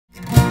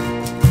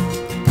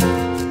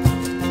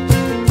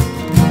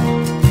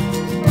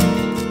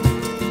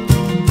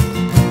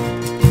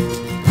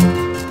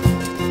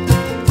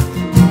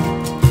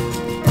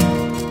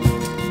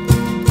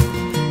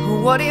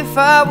if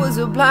I was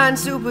a blind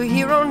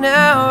superhero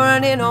now,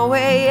 running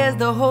away as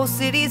the whole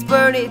city's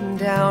burning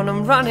down?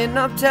 I'm running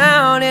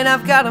uptown and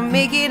I've gotta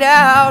make it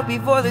out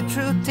before the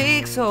truth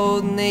takes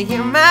hold and they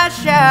hear my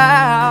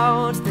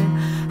shouts. Then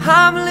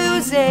I'm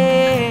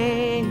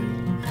losing,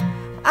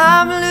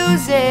 I'm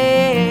losing,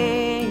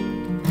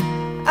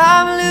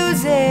 I'm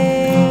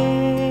losing.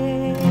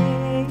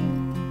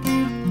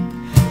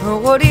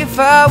 What if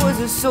I was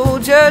a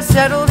soldier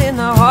settled in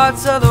the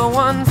hearts of the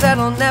ones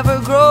that'll never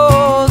grow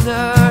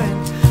older?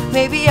 And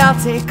maybe I'll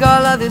take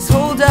all of this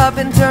hold up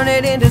and turn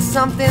it into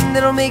something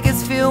that'll make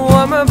us feel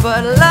warmer.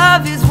 But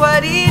love is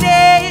what it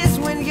is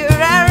when you're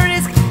at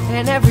risk,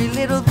 and every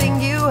little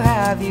thing you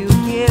have you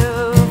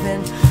give,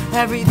 and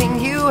everything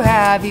you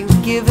have you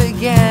give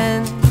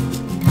again.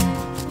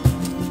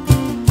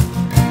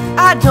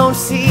 I don't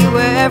see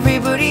where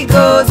everybody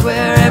goes,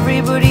 where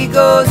everybody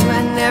goes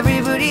when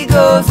everybody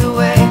goes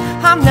away.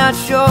 I'm not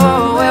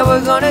sure where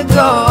we're gonna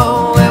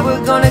go, where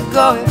we're gonna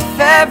go if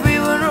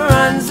everyone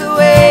runs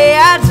away.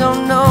 I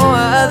don't know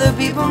what other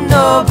people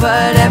know,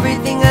 but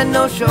everything I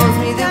know shows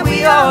me that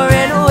we all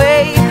ran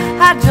away.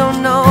 I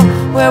don't know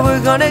where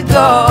we're gonna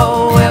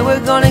go, where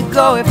we're gonna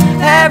go if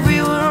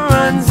everyone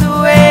runs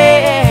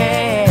away.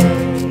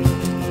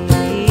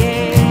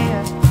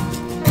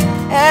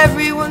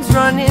 Everyone's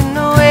running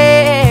away.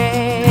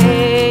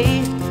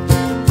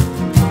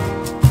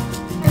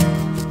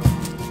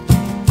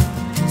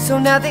 So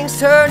now things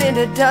turn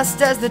into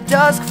dust as the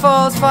dusk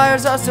falls.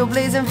 Fires are still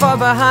blazing far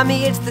behind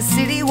me, it's the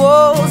city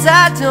walls.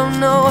 I don't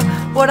know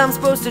what I'm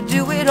supposed to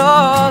do at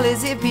all.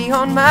 Is it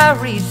beyond my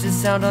reach to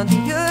sound on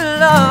the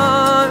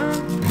alarm?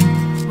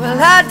 Well,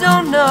 I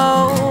don't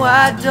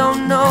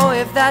know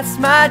if that's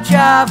my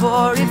job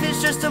or if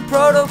it's just a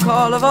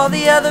protocol of all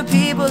the other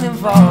people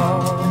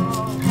involved.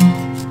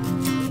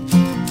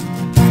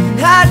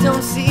 I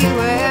don't see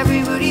where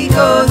everybody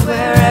goes,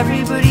 where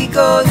everybody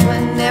goes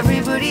when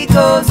everybody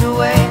goes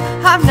away.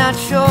 I'm not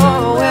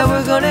sure where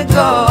we're gonna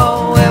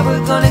go, where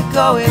we're gonna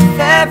go if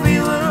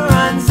everyone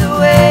runs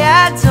away.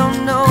 I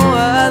don't know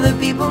what other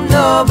people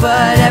know,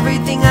 but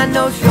everything I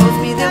know shows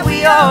me that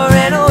we all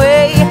ran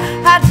away.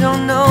 I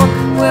don't know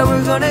where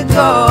we're gonna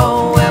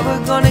go, where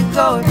we're gonna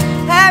go if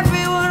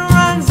everyone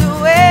runs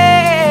away.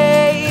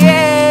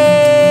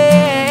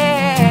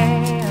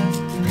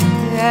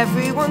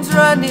 Everyone's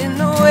running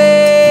away.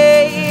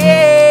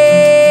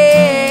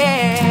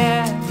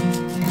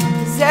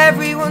 'Cause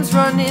everyone's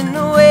running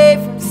away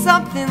from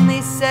something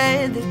they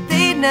said that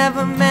they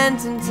never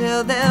meant,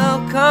 until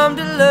they'll come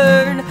to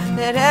learn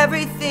that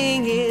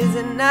everything is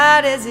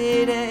not as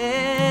it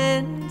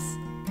ends.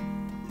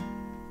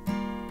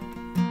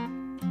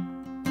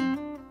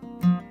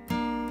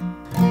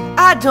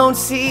 I don't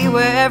see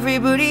where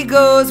everybody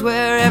goes,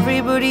 where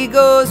everybody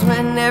goes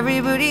when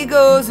everybody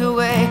goes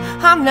away.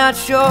 I'm not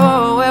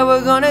sure where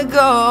we're gonna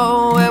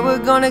go, where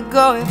we're gonna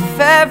go if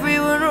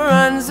everyone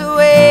runs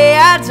away.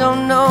 I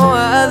don't know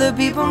what other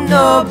people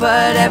know,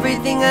 but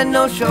everything I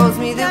know shows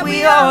me that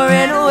we all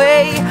ran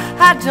away.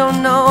 I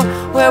don't know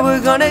where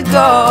we're gonna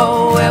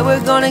go, where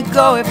we're gonna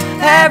go if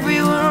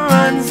everyone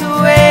runs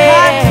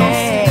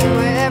away.